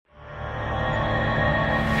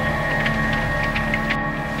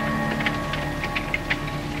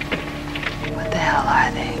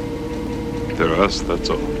us, that's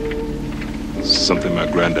all. Something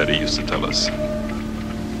my granddaddy used to tell us.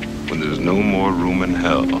 When there's no more room in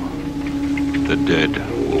hell, the dead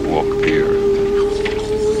will walk the earth.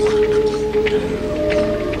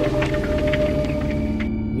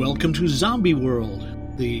 Welcome to Zombie World,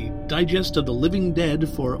 the digest of the living dead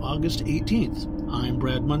for August 18th. I'm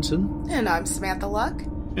Brad Munson. And I'm Samantha Luck.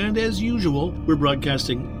 And as usual, we're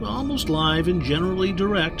broadcasting almost live and generally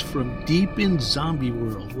direct from deep in Zombie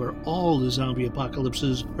World, where all the zombie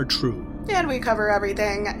apocalypses are true. And we cover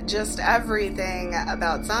everything, just everything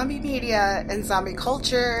about zombie media and zombie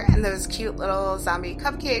culture and those cute little zombie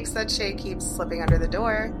cupcakes that Shay keeps slipping under the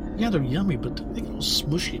door. Yeah, they're yummy, but they're all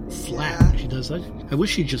smushy and flat. Yeah. She does that. I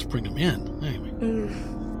wish she'd just bring them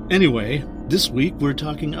in. Anyway, this week we're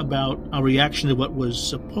talking about our reaction to what was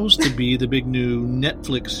supposed to be the big new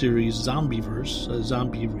Netflix series Zombieverse, a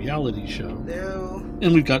zombie reality show. No.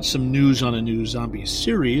 And we've got some news on a new zombie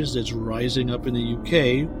series that's rising up in the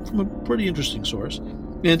UK from a pretty interesting source.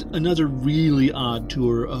 And another really odd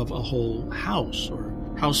tour of a whole house, or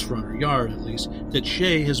house front or yard at least, that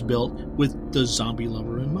Shay has built with the zombie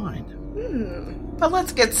lover in mind. But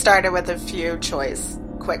let's get started with a few choice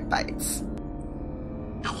quick bites.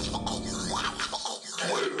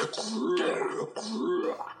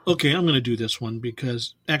 Okay, I'm going to do this one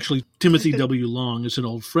because actually Timothy W. Lon is an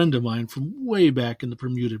old friend of mine from way back in the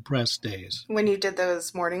Bermuda Press days. When you did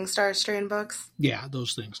those Morningstar strain books? Yeah,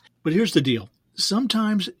 those things. But here's the deal.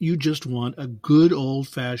 Sometimes you just want a good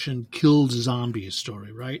old-fashioned killed zombies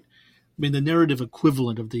story, right? I mean, the narrative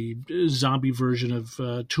equivalent of the zombie version of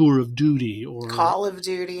Tour of Duty or Call of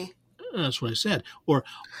Duty. That's what I said. Or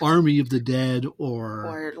Army of the Dead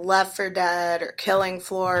or Left 4 Dead or Killing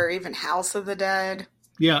Floor or even House of the Dead.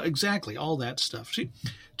 Yeah, exactly. All that stuff. See,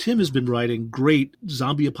 Tim has been writing great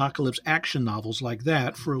zombie apocalypse action novels like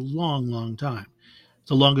that for a long, long time.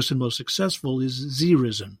 The longest and most successful is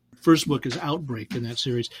Z-Risen. First book is Outbreak in that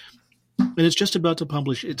series. And it's just about to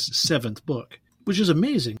publish its 7th book, which is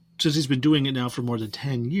amazing since he's been doing it now for more than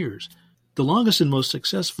 10 years. The longest and most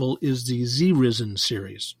successful is the Z-Risen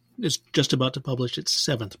series. It's just about to publish its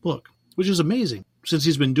 7th book, which is amazing since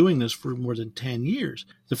he's been doing this for more than 10 years.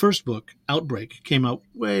 The first book, Outbreak, came out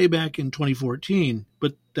way back in 2014,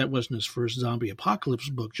 but that wasn't his first zombie apocalypse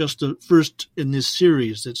book, just the first in this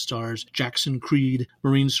series that stars Jackson Creed,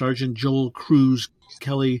 Marine Sergeant Joel Cruz,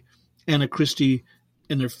 Kelly, Anna Christie,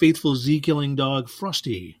 and their faithful Z-killing dog,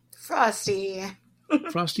 Frosty.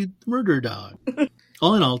 Frosty the murder dog.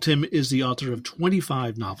 All in all, Tim is the author of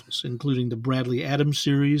 25 novels, including the Bradley Adams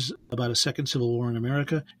series about a second Civil War in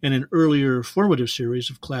America, and an earlier formative series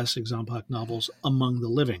of classic Zombie novels, Among the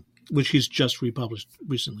Living, which he's just republished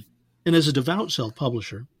recently. And as a devout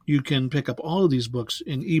self-publisher, you can pick up all of these books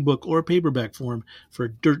in ebook or paperback form for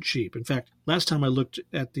dirt cheap. In fact, last time I looked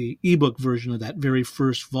at the ebook version of that very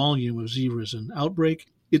first volume of Z-Risen Outbreak,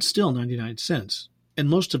 it's still 99 cents, and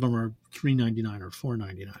most of them are $3.99 or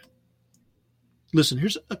 $4.99. Listen,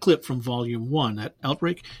 here's a clip from Volume 1 at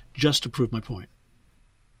Outbreak, just to prove my point.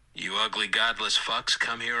 You ugly godless fucks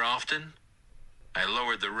come here often? I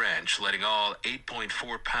lowered the wrench, letting all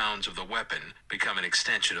 8.4 pounds of the weapon become an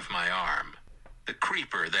extension of my arm. The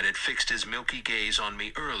creeper that had fixed his milky gaze on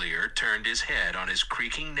me earlier turned his head on his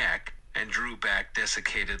creaking neck and drew back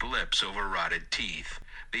desiccated lips over rotted teeth.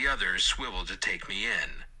 The others swiveled to take me in.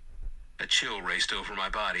 A chill raced over my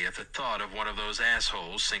body at the thought of one of those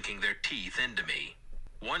assholes sinking their teeth into me.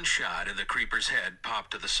 One shot and the creeper's head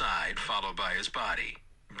popped to the side, followed by his body.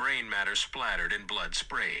 Brain matter splattered and blood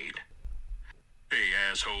sprayed. "Hey,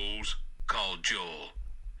 assholes," called Joel.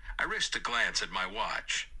 I risked a glance at my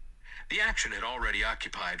watch. The action had already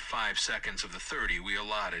occupied 5 seconds of the 30 we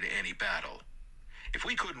allotted any battle. If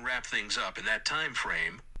we couldn't wrap things up in that time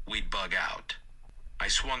frame, we'd bug out. I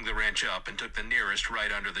swung the wrench up and took the nearest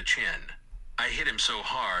right under the chin. I hit him so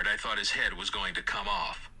hard I thought his head was going to come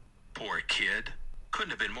off. Poor kid. Couldn't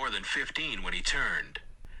have been more than 15 when he turned.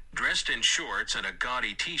 Dressed in shorts and a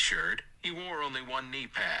gaudy t-shirt, he wore only one knee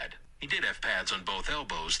pad. He did have pads on both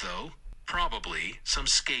elbows, though. Probably some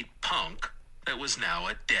skate punk that was now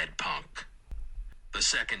a dead punk. The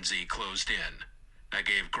second Z closed in. I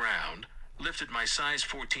gave ground, lifted my size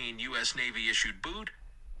 14 U.S. Navy-issued boot,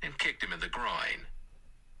 and kicked him in the groin.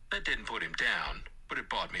 That didn't put him down, but it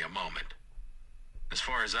bought me a moment. As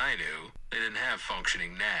far as I knew, they didn't have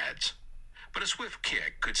functioning nads, but a swift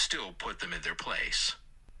kick could still put them in their place.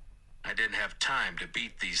 I didn't have time to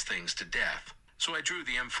beat these things to death, so I drew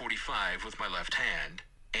the M45 with my left hand,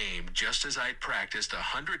 aimed just as I'd practiced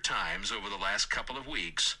 100 times over the last couple of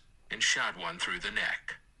weeks, and shot one through the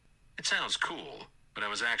neck. It sounds cool, but I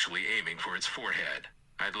was actually aiming for its forehead.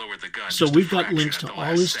 I'd lower the gun. So just a we've got fraction links at to the all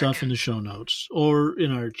last this stuff in second. the show notes or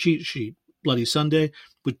in our cheat sheet, Bloody Sunday,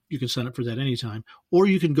 but you can sign up for that anytime. Or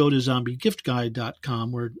you can go to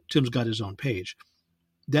zombiegiftguide.com where Tim's got his own page.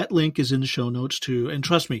 That link is in the show notes too. And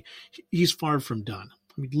trust me, he's far from done.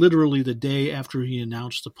 I mean, literally the day after he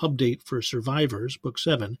announced the pub date for Survivors, Book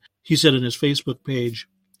 7, he said in his Facebook page,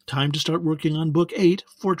 "Time to start working on Book 8,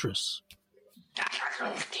 Fortress."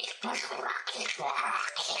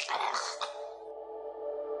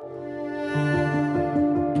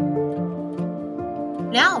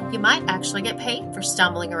 Now you might actually get paid for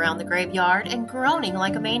stumbling around the graveyard and groaning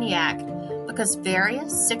like a maniac, because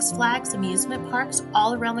various Six Flags amusement parks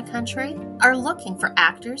all around the country are looking for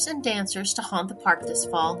actors and dancers to haunt the park this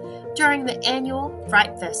fall during the annual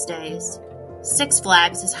Fright Fest days. Six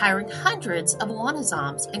Flags is hiring hundreds of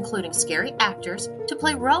wannazoms, including scary actors, to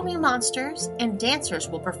play roaming monsters, and dancers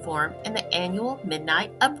will perform in the annual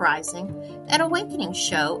Midnight Uprising and Awakening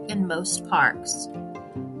show in most parks.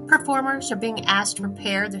 Performers are being asked to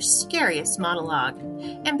prepare their scariest monologue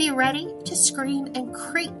and be ready to scream and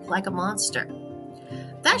creep like a monster.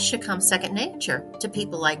 That should come second nature to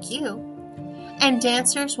people like you. And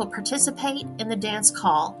dancers will participate in the dance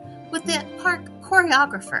call with the park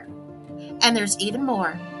choreographer. And there's even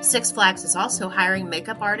more. Six Flags is also hiring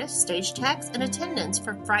makeup artists, stage techs, and attendants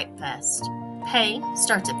for Fright Fest. Pay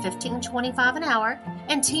starts at $15.25 an hour,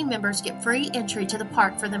 and team members get free entry to the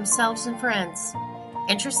park for themselves and friends.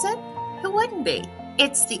 Interested? Who wouldn't be?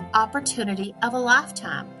 It's the opportunity of a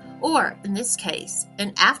lifetime, or in this case,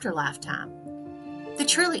 an after lifetime. The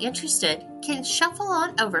truly interested can shuffle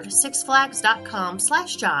on over to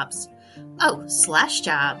sixflags.com/jobs.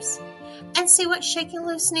 /jobs. And see what's shaking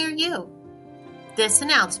loose near you. This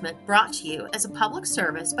announcement brought to you as a public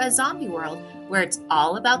service by Zombie World, where it's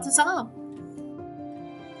all about the zomb.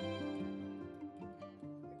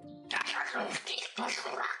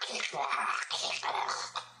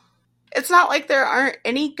 It's not like there aren't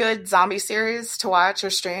any good zombie series to watch or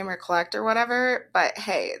stream or collect or whatever, but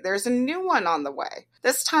hey, there's a new one on the way.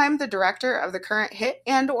 This time, the director of the current hit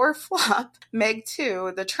and or flop, Meg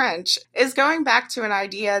 2, The Trench, is going back to an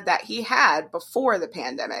idea that he had before the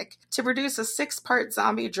pandemic to produce a 6-part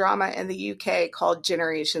zombie drama in the UK called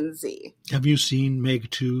Generation Z. Have you seen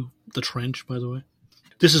Meg 2, The Trench, by the way?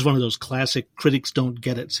 This is one of those classic critics don't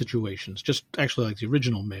get it situations, just actually like the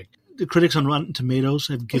original Meg. The critics on Rotten Tomatoes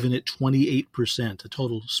have given it 28%, a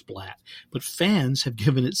total splat. But fans have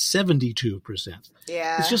given it 72%.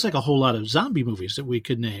 Yeah. It's just like a whole lot of zombie movies that we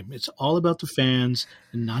could name. It's all about the fans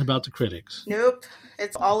and not about the critics. Nope.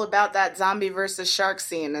 It's all about that zombie versus shark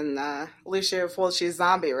scene in Lucio Fulci's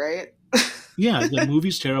Zombie, right? Yeah, the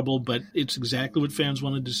movie's terrible, but it's exactly what fans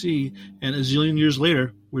wanted to see. And a zillion years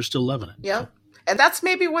later, we're still loving it. Yep. And that's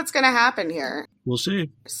maybe what's going to happen here. We'll see.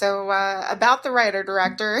 So about the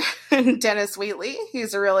writer-director, Dennis Wheatley,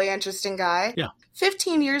 he's a really interesting guy. Yeah.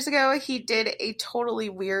 15 years ago, he did a totally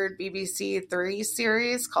weird BBC 3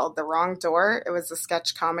 series called The Wrong Door. It was a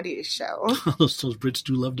sketch comedy show. Those Brits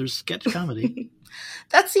do love their sketch comedy.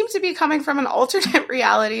 That seems to be coming from an alternate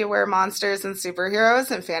reality where monsters and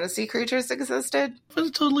superheroes and fantasy creatures existed. What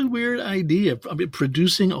a totally weird idea. I mean,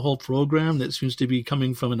 producing a whole program that seems to be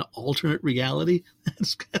coming from an alternate reality?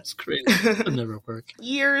 That's crazy. That'll never work.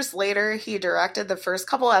 Years later, he directed the first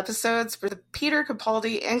couple episodes for the Peter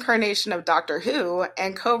Capaldi incarnation of Doctor Who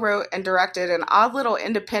and co-wrote and directed an odd little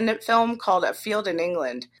independent film called A Field in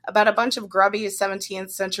England about a bunch of grubby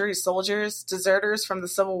 17th century soldiers, deserters from the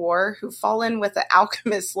Civil War, who fall in with the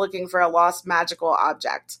alchemists looking for a lost magical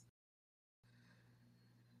object.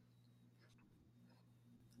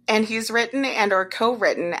 And he's written and or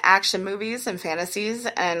co-written action movies and fantasies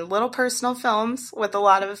and little personal films with a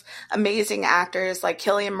lot of amazing actors like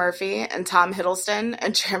Cillian Murphy and Tom Hiddleston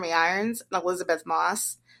and Jeremy Irons and Elizabeth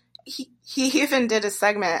Moss. He even did a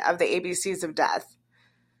segment of the ABCs of Death.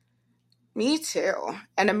 Me too.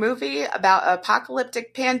 And a movie about an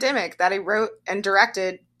apocalyptic pandemic that he wrote and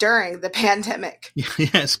directed during the pandemic. Yeah,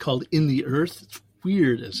 it's called In the Earth. It's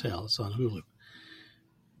weird as hell. It's on Hulu.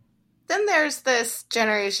 Then there's this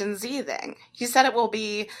Generation Z thing. He said it will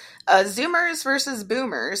be a Zoomers versus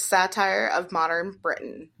Boomers satire of modern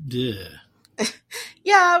Britain. Yeah.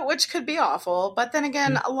 Yeah, which could be awful. But then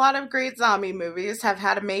again, a lot of great zombie movies have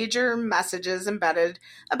had major messages embedded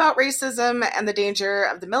about racism and the danger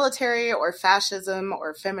of the military or fascism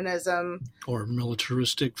or feminism. Or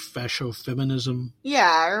militaristic fascio-feminism.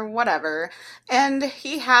 Yeah, or whatever. And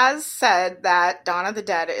he has said that Dawn of the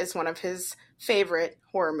Dead is one of his favorite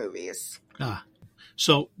horror movies. Ah.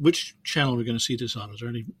 So which channel are we going to see this on? Is there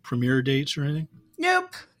any premiere dates or anything?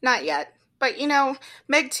 Nope, not yet. But,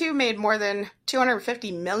 Meg 2 made more than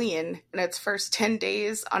 $250 million in its first 10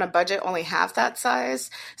 days on a budget only half that size.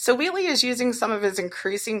 So Wheatley is using some of his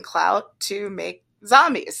increasing clout to make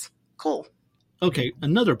zombies. Cool. Okay,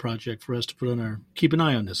 another project for us to put on our keep an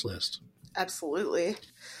eye on this list. Absolutely.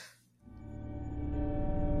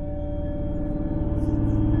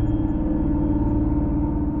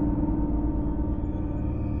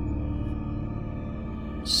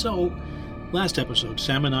 So, last episode,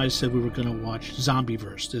 Sam and I said we were going to watch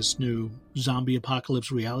Zombieverse, this new zombie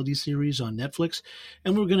apocalypse reality series on Netflix,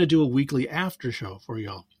 and we were going to do a weekly after show for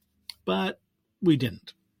y'all. But we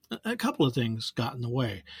didn't. A couple of things got in the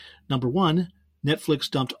way. Number one, Netflix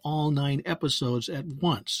dumped all 9 episodes at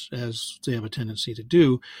once, as they have a tendency to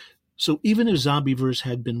do. So even if Zombieverse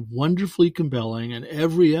had been wonderfully compelling and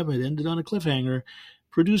every episode ended on a cliffhanger,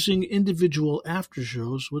 producing individual after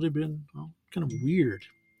shows would have been kind of weird.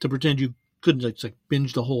 To pretend you couldn't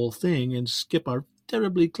binge the whole thing and skip our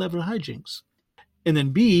terribly clever hijinks. And then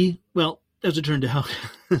B, well, as it turned out,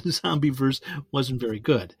 Zombieverse wasn't very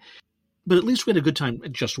good. But at least we had a good time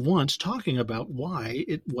just once talking about why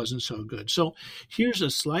it wasn't so good. So here's a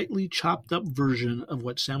slightly chopped up version of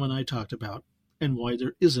what Sam and I talked about and why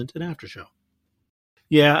there isn't an after show.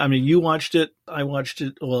 Yeah, I mean, you watched it. I watched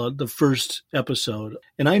it, the first episode.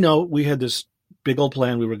 And I know we had this big old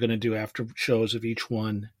plan we were going to do after shows of each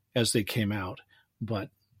one as they came out. But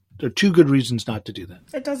there are 2 good reasons not to do that.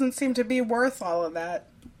 It doesn't seem to be worth all of that.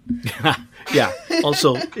 Yeah.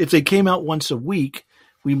 Also, if they came out once a week,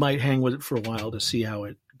 we might hang with it for a while to see how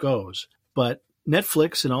it goes. But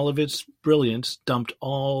Netflix, in all of its brilliance, dumped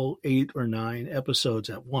all 8 or 9 episodes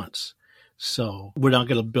at once. So we're not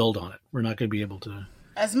going to build on it. We're not going to be able to.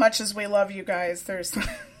 As much as we love you guys, there's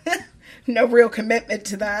no real commitment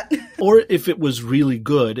to that. Or if it was really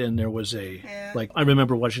good and there was I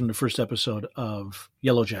remember watching the first episode of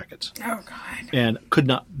Yellow Jackets. Oh, God. And could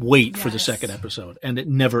not wait for the second episode. And it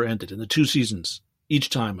never ended. In the 2 seasons, each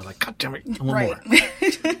time I'm like, God damn it, one more.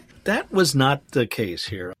 That was not the case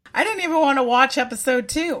here. I didn't even want to watch episode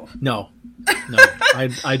 2. No,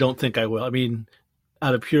 I don't think I will. I mean,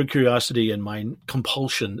 out of pure curiosity and my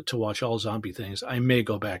compulsion to watch all zombie things, I may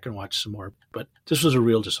go back and watch some more. But this was a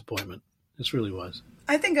real disappointment. This really was.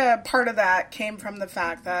 I think a part of that came from the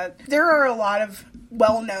fact that there are a lot of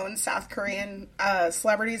well-known South Korean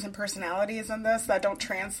celebrities and personalities in this that don't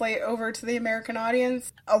translate over to the American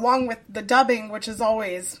audience, along with the dubbing, which is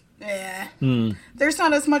always, There's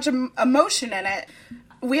not as much emotion in it.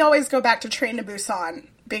 We always go back to Train to Busan,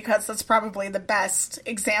 because that's probably the best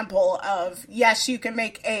example of, yes, you can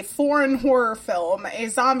make a foreign horror film, a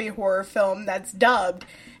zombie horror film that's dubbed,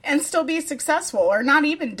 and still be successful, or not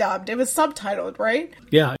even dubbed. It was subtitled, right?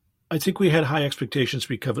 Yeah. I think we had high expectations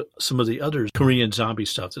because of some of the other Korean zombie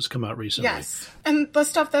stuff that's come out recently. Yes. And the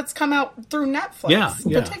stuff that's come out through Netflix,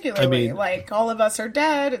 particularly. I mean, like All of Us Are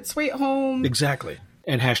Dead, and Sweet Home. Exactly.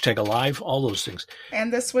 And #Alive, all those things.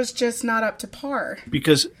 And this was just not up to par.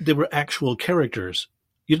 Because they were actual characters.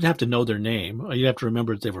 You didn't have to know their name. You have to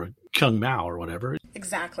remember that they were Kyung Mao or whatever.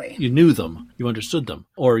 Exactly. You knew them. You understood them.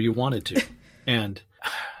 Or you wanted to. And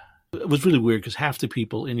it was really weird because half the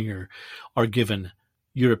people in here are given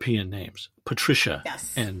European names. Patricia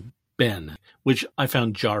and Ben, which I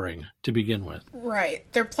found jarring to begin with. Right.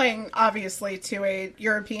 They're playing, obviously, to a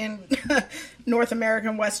European, North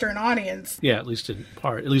American, Western audience. Yeah, at least in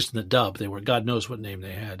part. At least in the dub, they were, God knows what name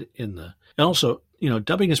they had in the... And also,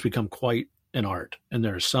 dubbing has become quite an art. And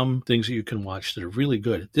there are some things that you can watch that are really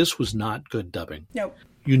good. This was not good dubbing. Nope.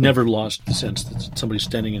 You never lost the sense that somebody's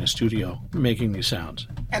standing in a studio making these sounds.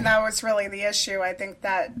 And that was really the issue. I think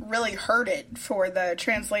that really hurt it for the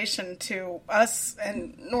translation to us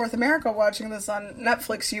in North America watching this on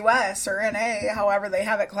Netflix US or NA, however they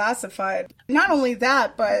have it classified. Not only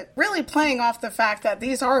that, but really playing off the fact that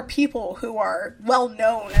these are people who are well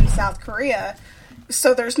known in South Korea.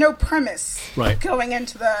 So there's no premise going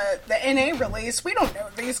into the NA release. We don't know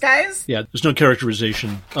these guys. Yeah, there's no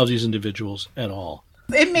characterization of these individuals at all.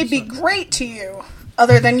 It may be great to you,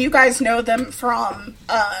 other than you guys know them from,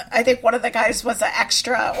 I think one of the guys was an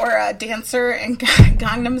extra or a dancer in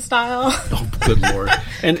Gangnam Style. Oh, good Lord.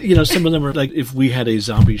 And, some of them are like if we had a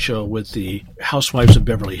zombie show with the Housewives of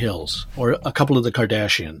Beverly Hills or a couple of the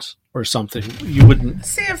Kardashians or something, you wouldn't.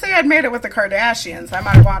 See, if they had made it with the Kardashians, I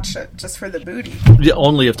might have watched it just for the booty. Yeah,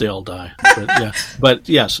 only if they all die. But, yeah. But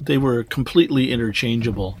yes, they were completely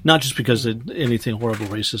interchangeable. Not just because of anything horrible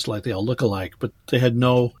racist like they all look alike, but they had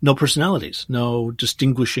no personalities, no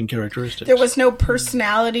distinguishing characteristics. There was no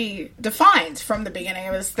personality defined from the beginning.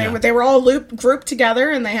 It was they were all grouped together,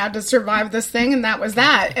 and they had to survive this thing, and that was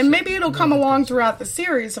that. And maybe it'll come along throughout the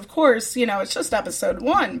series. Of course, it's just episode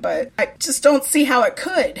 1, but I just don't see how it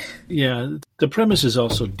could. Yeah, the premise is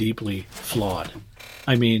also deeply flawed.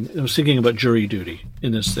 I mean, I was thinking about jury duty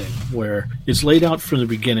in this thing, where it's laid out from the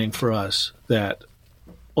beginning for us that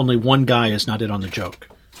only one guy is not in on the joke.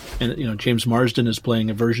 And, James Marsden is playing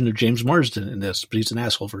a version of James Marsden in this, but he's an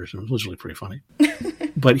asshole version. It was really pretty funny.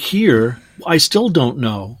 But here, I still don't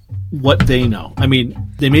know what they know. I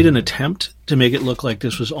mean, they made an attempt to make it look like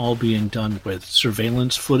this was all being done with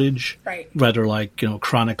surveillance footage, right? Rather like,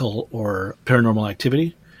 Chronicle or Paranormal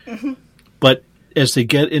Activity. Mm-hmm. But as they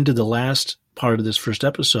get into the last part of this first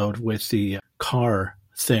episode with the car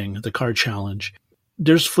thing, the car challenge,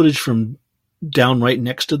 there's footage from down right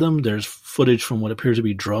next to them. There's footage from what appears to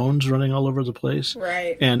be drones running all over the place.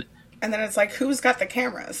 Right. And then it's like, who's got the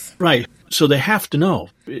cameras? Right. So they have to know.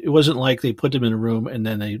 It wasn't like they put them in a room and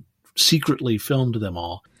then they secretly filmed them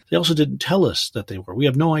all. They also didn't tell us that they were. We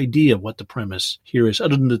have no idea what the premise here is,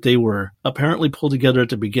 other than that they were apparently pulled together at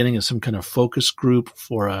the beginning as some kind of focus group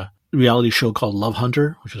for a reality show called Love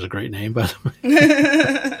Hunter, which is a great name, by the way.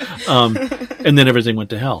 And then everything went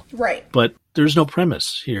to hell. Right. But there's no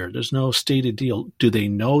premise here. There's no stated deal. Do they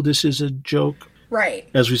know this is a joke? Right.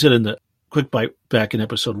 As we said in the quick bite back in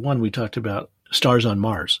episode 1, we talked about Stars on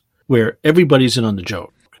Mars, where everybody's in on the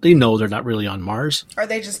joke. They know they're not really on Mars. Are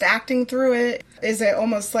they just acting through it? Is it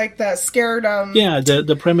almost like the scared... Yeah,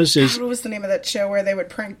 the premise is... What was the name of that show where they would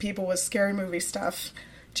prank people with scary movie stuff?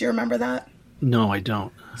 Do you remember that? No, I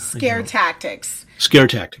don't. Scare Tactics. Scare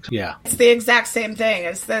Tactics, yeah. It's the exact same thing.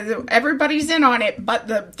 It's everybody's in on it but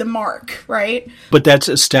the mark, right? But that's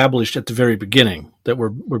established at the very beginning, that we're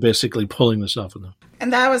basically pulling this off of them.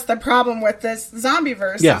 And that was the problem with this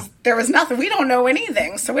Zombieverse. Yeah. There was nothing. We don't know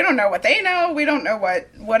anything. So we don't know what they know. We don't know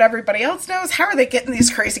what everybody else knows. How are they getting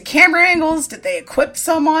these crazy camera angles? Did they equip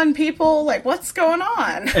some on people? Like, what's going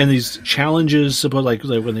on? And these challenges, like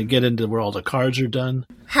when they get into where all the cards are done.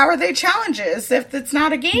 How are they challenges if it's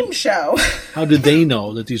not a game show? How did they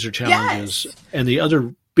know that these are challenges? Yes. And the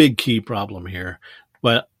other big key problem here,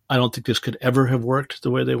 but I don't think this could ever have worked the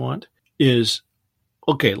way they want, is...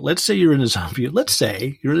 Okay, let's say you're in a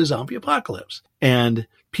zombie apocalypse and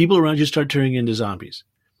people around you start turning into zombies.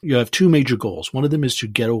 You have two major goals. One of them is to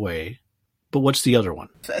get away, but what's the other one?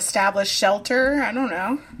 Establish shelter? I don't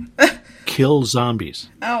know. Kill zombies.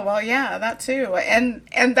 Oh, well, yeah, that too. And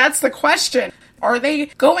that's the question. Are they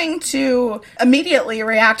going to immediately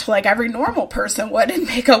react like every normal person would and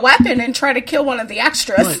make a weapon and try to kill one of the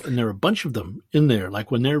extras? Right, and there are a bunch of them in there. Like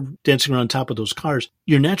when they're dancing around top of those cars,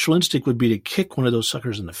 your natural instinct would be to kick one of those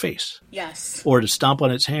suckers in the face. Yes. Or to stomp on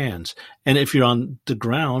its hands. And if you're on the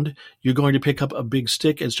ground, you're going to pick up a big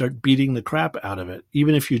stick and start beating the crap out of it,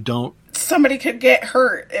 even if you don't. Somebody could get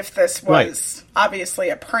hurt if this was obviously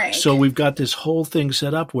a prank. So we've got this whole thing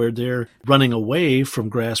set up where they're running away from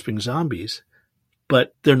grasping zombies.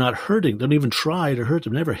 But they're not hurting. They don't even try to hurt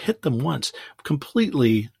them. Never hit them once.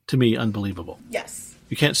 Completely, to me, unbelievable. Yes.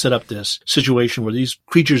 You can't set up this situation where these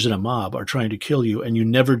creatures in a mob are trying to kill you and you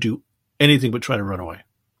never do anything but try to run away.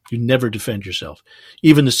 You never defend yourself.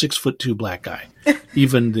 Even the 6'2" black guy.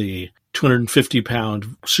 Even the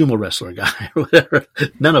 250-pound sumo wrestler guy or whatever.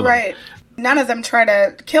 None of them. Right. None of them try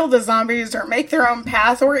to kill the zombies or make their own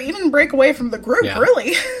path or even break away from the group,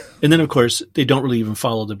 really. And then, of course, they don't really even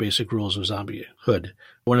follow the basic rules of zombiehood.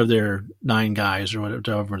 One of their 9 guys or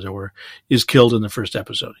whatever there were is killed in the first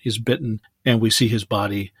episode. He's bitten, and we see his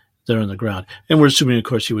body there on the ground. And we're assuming, of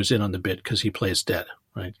course, he was in on the bit because he plays dead,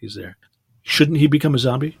 right? He's there. Shouldn't he become a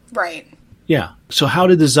zombie? Right. Yeah. So how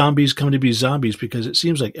did the zombies come to be zombies? Because it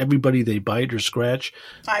seems like everybody they bite or scratch.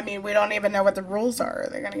 I mean, we don't even know what the rules are. Are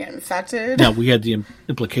they going to get infected? Now, we had the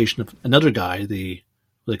implication of another guy, they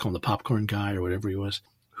call him the popcorn guy or whatever he was,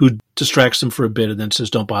 who distracts them for a bit and then says,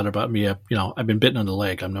 don't bother about me. I've been bitten on the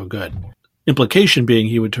leg. I'm no good. Implication being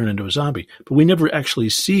he would turn into a zombie. But we never actually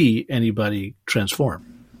see anybody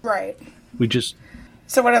transform. Right. We just...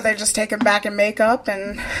 So what, do they just take him back in makeup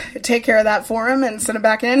and take care of that for him and send him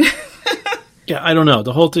back in? Yeah, I don't know.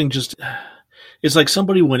 The whole thing just... It's like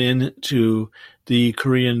somebody went in to the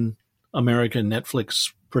Korean American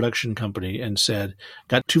Netflix production company and said,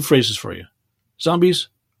 got 2 phrases for you. Zombies,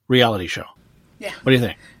 reality show. Yeah. What do you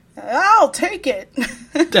think? I'll take it.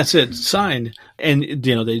 That's it. Signed. And,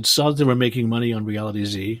 they saw that they were making money on Reality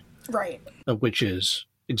Z. Right. Which is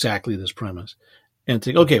exactly this premise. And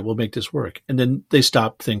think, okay, we'll make this work. And then they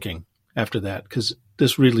stop thinking after that, because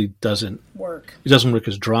this really doesn't work. It doesn't work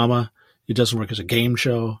as drama. It doesn't work as a game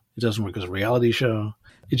show. It doesn't work as a reality show.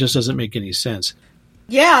 It just doesn't make any sense.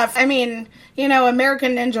 Yeah, I mean,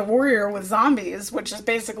 American Ninja Warrior with zombies, which is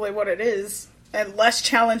basically what it is, and less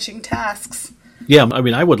challenging tasks. Yeah, I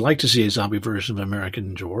mean, I would like to see a zombie version of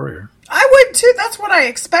American Ninja Warrior. I would too. That's what I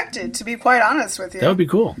expected, to be quite honest with you. That would be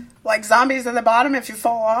cool. Like zombies at the bottom if you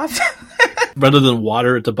fall off. Rather than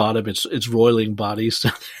water at the bottom, it's roiling bodies.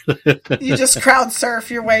 You just crowd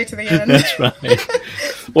surf your way to the end. That's right.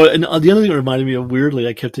 Well, and the other thing it reminded me of, weirdly,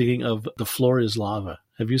 I kept thinking of The Floor is Lava.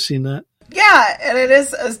 Have you seen that? Yeah, and it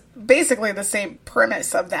is basically the same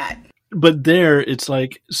premise of that. But there, it's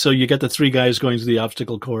like, so you get the three guys going through the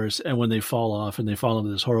obstacle course, and when they fall off and they fall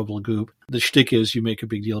into this horrible goop, the shtick is you make a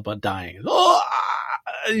big deal about dying. Oh,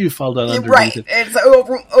 you fall down underneath right. it. It's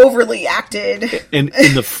overly acted. And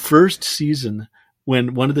in the first season,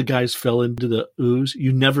 when one of the guys fell into the ooze,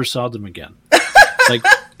 you never saw them again. Like,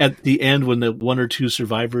 at the end, when the one or two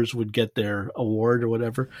survivors would get their award or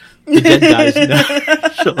whatever, the dead guys never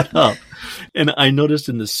showed up. And I noticed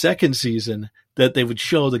in the second season that they would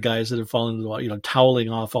show the guys that had fallen into the water, toweling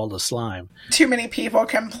off all the slime. Too many people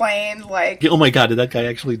complained, like, oh my God, did that guy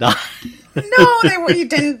actually die? No, he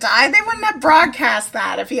didn't die. They wouldn't have broadcast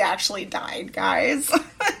that if he actually died, guys.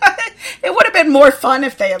 It would have been more fun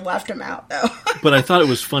if they had left him out, though. But I thought it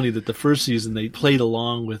was funny that the first season they played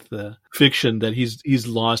along with the fiction that he's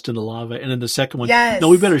lost in the lava. And in the second one, yes. No,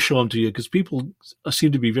 we better show him to you, because people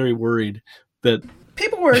seem to be very worried that...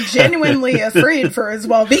 People were genuinely afraid for his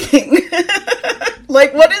well-being.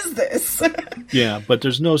 Like, what is this? Yeah, but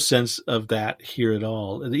there's no sense of that here at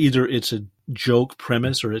all. Either it's a joke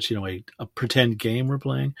premise, or it's, a pretend game we're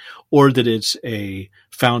playing, or that it's a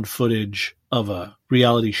found footage of a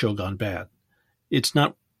reality show gone bad. It's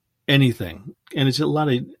not anything. And it's a lot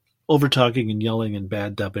of over-talking and yelling and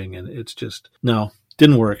bad dubbing, and it's just, no,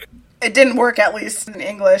 didn't work. It didn't work, at least in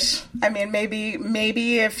English. I mean,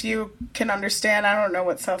 maybe if you can understand, I don't know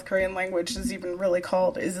what South Korean language is even really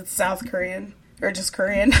called. Is it South Korean or just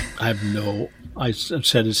Korean? I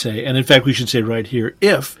said to say, and in fact, we should say right here,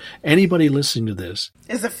 if anybody listening to this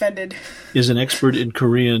is offended, is an expert in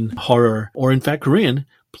Korean horror, or in fact Korean,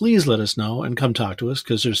 please let us know and come talk to us,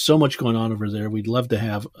 because there's so much going on over there. We'd love to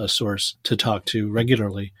have a source to talk to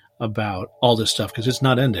regularly about all this stuff, because it's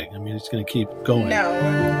not ending. I mean, it's going to keep going. No.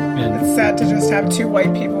 And it's sad to just have two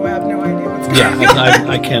white people who have no idea what's going on. Yeah,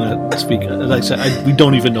 I cannot speak. As I said, we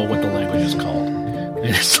don't even know what the language is called.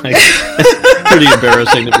 And it's like, it's pretty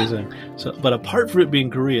embarrassing to be saying. So, but apart from it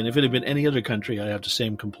being Korean, if it had been any other country, I'd have the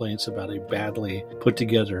same complaints about a badly put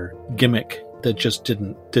together gimmick that just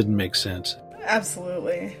didn't make sense.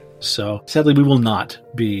 Absolutely. So sadly, we will not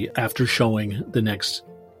be after showing the next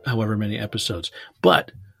however many episodes.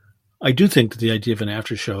 But I do think that the idea of an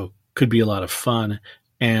after show could be a lot of fun.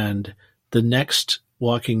 And the next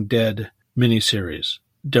Walking Dead miniseries,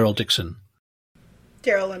 Daryl Dixon,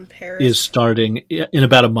 Daryl in Paris, is starting in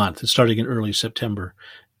about a month. It's starting in early September.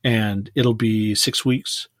 And it'll be 6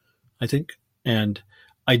 weeks, I think. And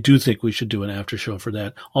I do think we should do an after show for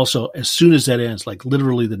that. Also, as soon as that ends, like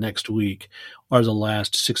literally the next week, are the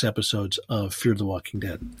last 6 episodes of Fear the Walking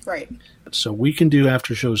Dead. Right. So we can do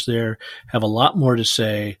after shows there, have a lot more to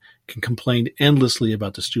say, can complain endlessly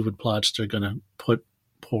about the stupid plots they're going to put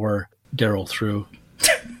poor Daryl through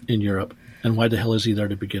in Europe. And why the hell is he there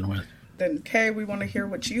to begin with? Then, Kay, we want to hear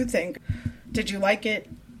what you think. Did you like it?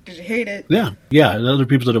 Did you hate it? Yeah, and other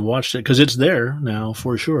people that have watched it, because it's there now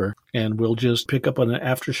for sure. And we'll just pick up on an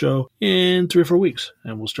after show in 3 or 4 weeks,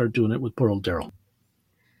 and we'll start doing it with poor old Daryl.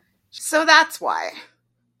 So that's why.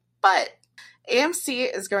 But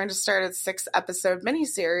AMC is going to start its 6-episode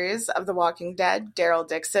miniseries of The Walking Dead, Daryl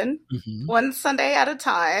Dixon, one Sunday at a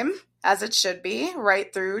time, as it should be,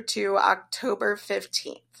 right through to October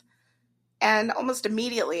 15th. And almost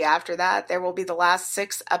immediately after that, there will be the last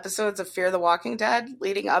 6 episodes of Fear the Walking Dead,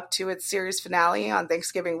 leading up to its series finale on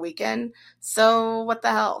Thanksgiving weekend. So what the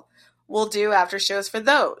hell? We'll do after shows for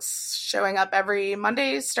those, showing up every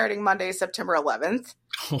Monday, starting Monday, September 11th.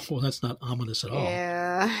 Oh, well, that's not ominous at all.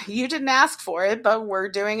 Yeah, you didn't ask for it, but we're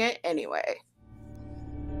doing it anyway.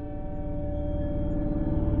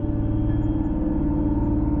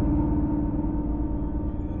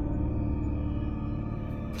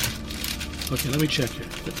 Okay, let me check here.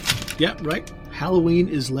 Yeah, right. Halloween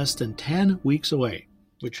is less than 10 weeks away,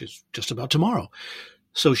 which is just about tomorrow.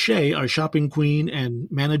 So Shay, our shopping queen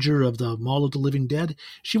and manager of the Mall of the Living Dead,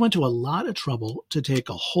 she went to a lot of trouble to take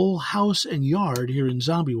a whole house and yard here in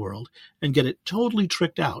Zombie World and get it totally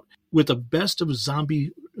tricked out with the best of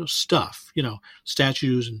zombie stuff,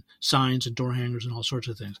 statues and signs and door hangers and all sorts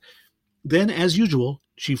of things. Then, as usual,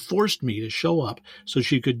 she forced me to show up so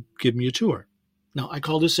she could give me a tour. Now, I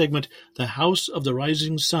call this segment The House of the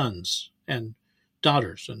Rising Sons and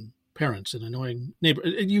Daughters and Parents and Annoying Neighbor.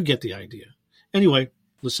 You get the idea. Anyway,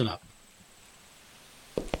 listen up.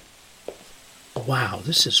 Wow,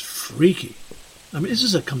 this is freaky. I mean, this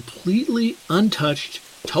is a completely untouched,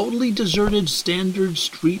 totally deserted standard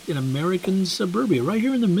street in American suburbia, right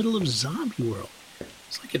here in the middle of Zombie World.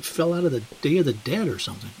 It's like it fell out of the Day of the Dead or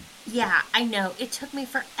something. Yeah, I know. It took me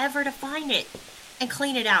forever to find it. And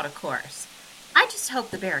clean it out, of course. I just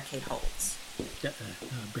hope the barricade holds.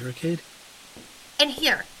 Barricade? And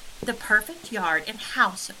here, the perfect yard and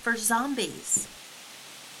house for zombies.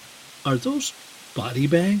 Are those body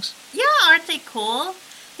bags? Yeah, aren't they cool?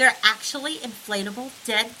 They're actually inflatable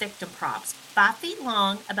dead victim props, 5 feet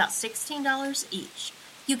long, about $16 each.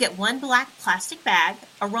 You get one black plastic bag,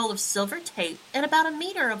 a roll of silver tape, and about a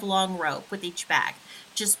meter of long rope with each bag.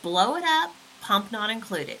 Just blow it up, pump not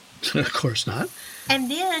included. Of course not. And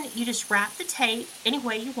then you just wrap the tape any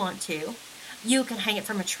way you want to. You can hang it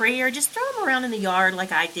from a tree or just throw them around in the yard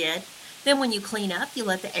like I did. Then when you clean up, you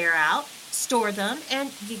let the air out, store them,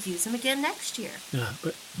 and you use them again next year. Yeah,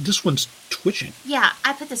 but this one's twitching. Yeah,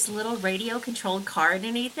 I put this little radio-controlled car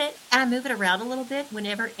underneath it, and I move it around a little bit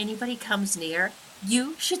whenever anybody comes near.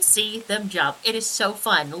 You should see them jump. It is so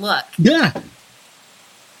fun. Look. Yeah.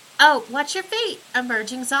 Oh, watch your feet.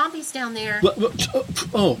 Emerging zombies down there.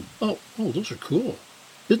 Oh, those are cool.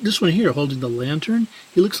 This one here, holding the lantern,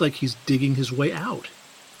 he looks like he's digging his way out.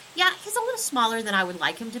 Yeah, he's a little smaller than I would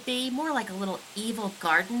like him to be, more like a little evil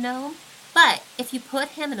garden gnome. But if you put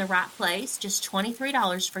him in the right place, just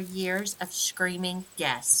 $23 for years of screaming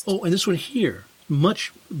guests. Oh, and this one here,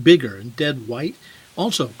 much bigger and dead white,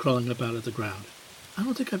 also crawling up out of the ground. I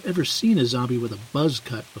don't think I've ever seen a zombie with a buzz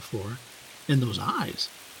cut before. And those eyes.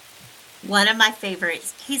 One of my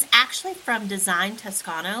favorites. He's actually from Design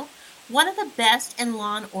Toscano, one of the best in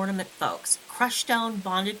lawn ornament folks. Crushed stone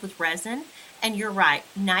bonded with resin. And you're right,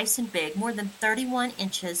 nice and big, more than 31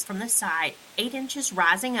 inches from the side, 8 inches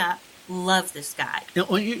rising up. Love this guy.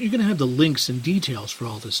 Now, you're going to have the links and details for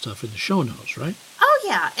all this stuff in the show notes, right? Oh,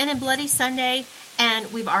 yeah, and in Bloody Sunday,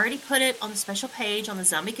 and we've already put it on the special page on the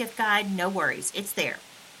Zombie Gift Guide. No worries, it's there.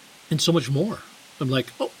 And so much more. I'm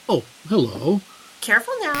like, oh, hello.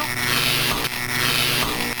 Careful now.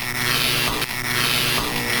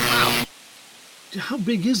 Wow. How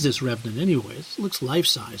big is this revenant anyway? It looks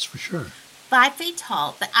life-size for sure. 5 feet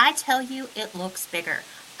tall, but I tell you, it looks bigger.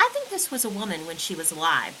 I think this was a woman when she was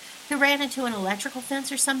alive who ran into an electrical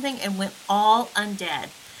fence or something and went all undead.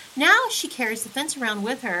 Now she carries the fence around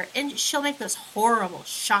with her, and she'll make those horrible,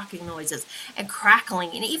 shocking noises and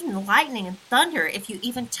crackling and even lightning and thunder if you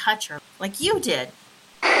even touch her, like you did.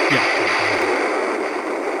 Yeah.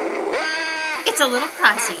 It's a little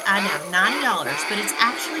pricey, I know, $90, but it's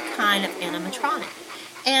actually kind of animatronic.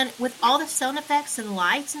 And with all the sound effects and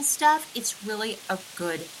lights and stuff, it's really a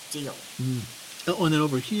good deal. Oh, and then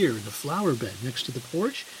over here in the flower bed next to the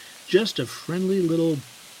porch, just a friendly little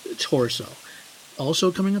torso,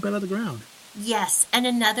 also coming up out of the ground. Yes, and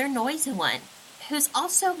another noisy one, who's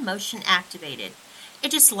also motion activated.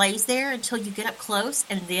 It just lays there until you get up close,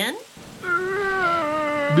 and then...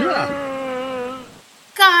 Yeah.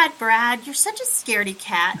 God, Brad, you're such a scaredy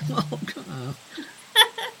cat. Oh, God.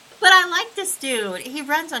 But I like this dude. He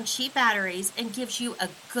runs on cheap batteries and gives you a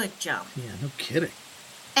good jump. Yeah, no kidding.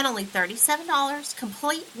 And only $37,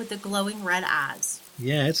 complete with the glowing red eyes.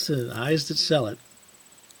 Yeah, it's the eyes that sell it.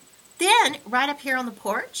 Then, right up here on the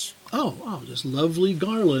porch... Oh, this lovely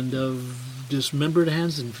garland of dismembered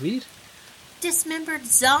hands and feet. Dismembered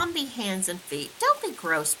zombie hands and feet. Don't be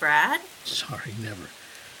gross, Brad. Sorry, never.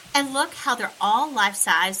 And look how they're all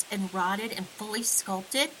life-sized and rotted and fully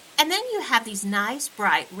sculpted. And then you have these nice,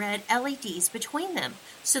 bright red LEDs between them,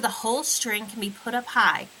 so the whole string can be put up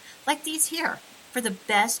high, like these here, for the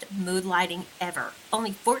best mood lighting ever.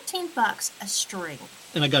 Only $14 a string.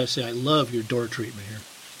 And I gotta say, I love your door treatment here.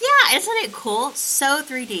 Yeah, isn't it cool? So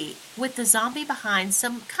 3D, with the zombie behind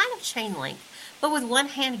some kind of chain link, but with one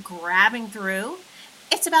hand grabbing through.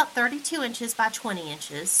 It's about 32 inches by 20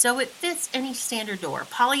 inches, so it fits any standard door.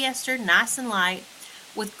 Polyester, nice and light,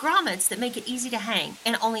 with grommets that make it easy to hang,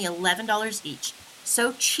 and only $11 each.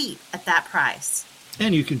 So cheap at that price.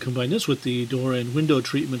 And you can combine this with the door and window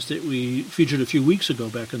treatments that we featured a few weeks ago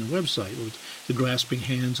back on the website, with the grasping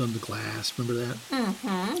hands on the glass. Remember that?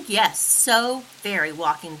 Mm-hmm. Yes, so very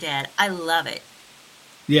Walking Dead. I love it.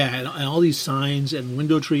 Yeah, and all these signs and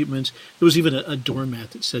window treatments. There was even a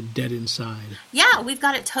doormat that said "Dead Inside." Yeah, we've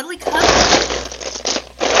got it totally covered.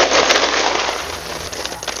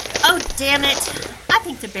 Damn it. I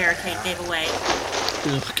think the barricade gave away.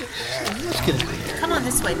 Let's get it here. Come on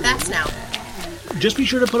this way, fast now. Just be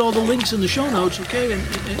sure to put all the links in the show notes, okay?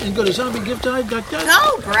 And go to zombiegiftguide.com.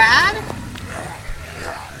 Go, Brad!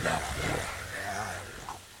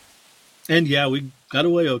 And yeah, we got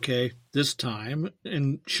away okay this time.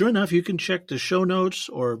 And sure enough, you can check the show notes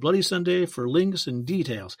or Bloody Sunday for links and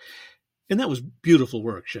details. And that was beautiful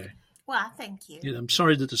work, Shay. Well, thank you. Yeah, I'm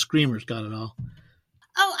sorry that the screamers got it all.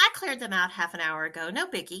 Oh, I cleared them out half an hour ago. No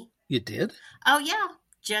biggie. You did? Oh, yeah.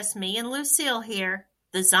 Just me and Lucille here.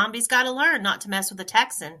 The zombies got to learn not to mess with the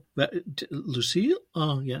Texan. Lucille?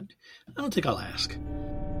 Oh, yeah. I don't think I'll ask.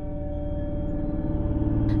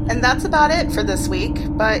 And that's about it for this week,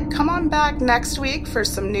 but come on back next week for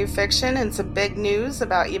some new fiction and some big news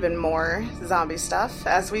about even more zombie stuff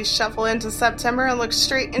as we shuffle into September and look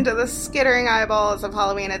straight into the skittering eyeballs of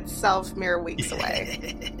Halloween itself mere weeks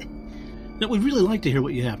away. Now, we'd really like to hear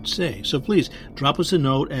what you have to say, so please drop us a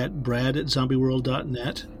note at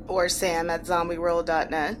brad@zombieworld.net. Or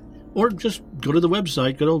sam@zombieworld.net. Or just go to the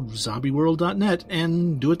website, go to zombieworld.net,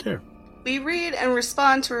 and do it there. We read and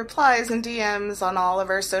respond to replies and DMs on all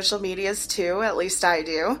of our social medias too, at least I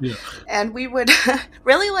do. Yeah. And we would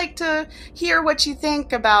really like to hear what you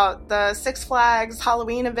think about the Six Flags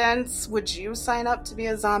Halloween events. Would you sign up to be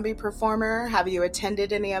a zombie performer? Have you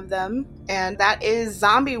attended any of them? And that is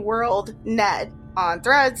Zombie World Net on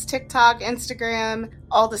Threads, TikTok, Instagram,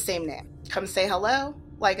 all the same name. Come say hello,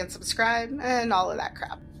 like and subscribe, and all of that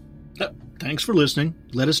crap. Thanks for listening.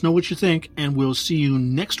 Let us know what you think, and we'll see you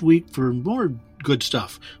next week for more good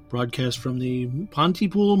stuff. Broadcast from the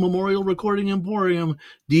Pontypool Memorial Recording Emporium,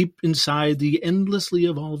 deep inside the endlessly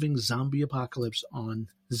evolving zombie apocalypse on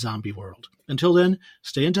Zombie World. Until then,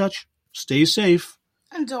 stay in touch, stay safe.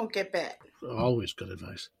 And don't get bit. Always good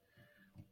advice.